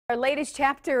Our latest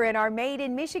chapter in our Made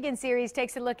in Michigan series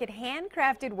takes a look at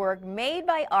handcrafted work made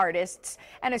by artists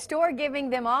and a store giving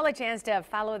them all a chance to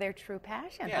follow their true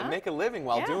passion. Yeah, and make a living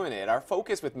while doing it. Our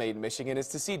focus with Made in Michigan is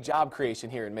to see job creation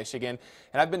here in Michigan.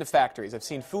 And I've been to factories, I've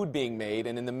seen food being made,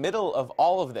 and in the middle of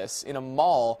all of this, in a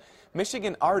mall,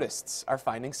 Michigan artists are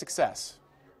finding success.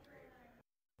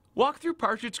 Walk through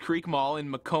Partridge Creek Mall in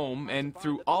Macomb, and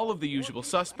through all of the usual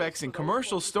suspects in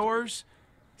commercial stores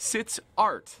sits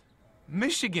art.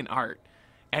 Michigan art,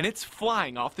 and it's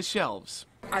flying off the shelves.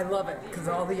 I love it because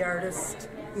all the artists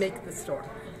make the store.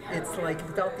 It's like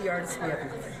without the artists we have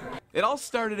nothing. It all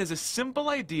started as a simple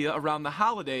idea around the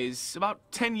holidays about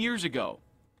 10 years ago.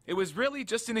 It was really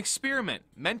just an experiment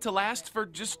meant to last for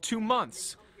just 2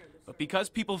 months. But because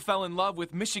people fell in love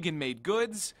with Michigan-made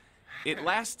goods, it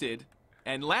lasted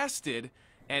and lasted,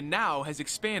 and now has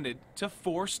expanded to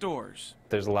 4 stores.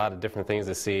 There's a lot of different things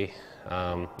to see.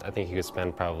 I think you could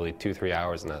spend probably 2-3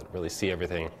 hours and not really see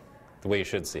everything the way you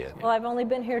should see it. Well, I've only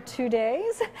been here 2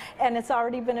 days, and it's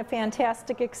already been a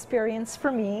fantastic experience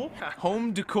for me.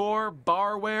 Home decor,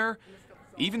 barware,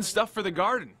 even stuff for the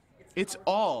garden. It's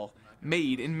all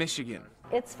made in Michigan.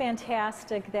 It's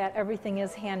fantastic that everything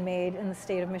is handmade in the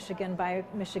state of Michigan by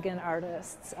Michigan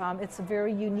artists. It's a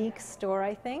very unique store,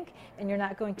 I think, and you're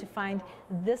not going to find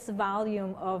this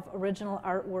volume of original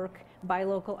artwork by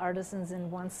local artisans in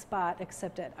one spot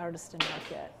except at Artist and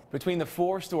Market. Between the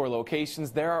 4 store locations,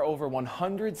 there are over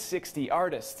 160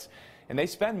 artists, and they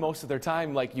spend most of their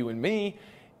time, like you and me,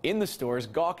 in the stores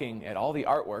gawking at all the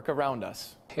artwork around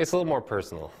us. It's a little more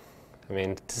personal. I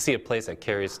mean, to see a place that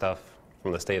carries stuff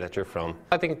from the state that you're from,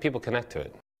 I think people connect to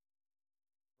it.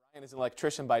 Brian is an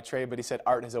electrician by trade, but he said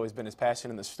art has always been his passion,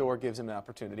 and the store gives him an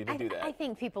opportunity to do that. I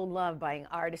think people love buying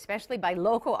art, especially by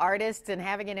local artists, and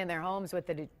having it in their homes with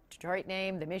the Detroit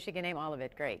name, the Michigan name, all of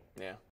it. Great. Yeah.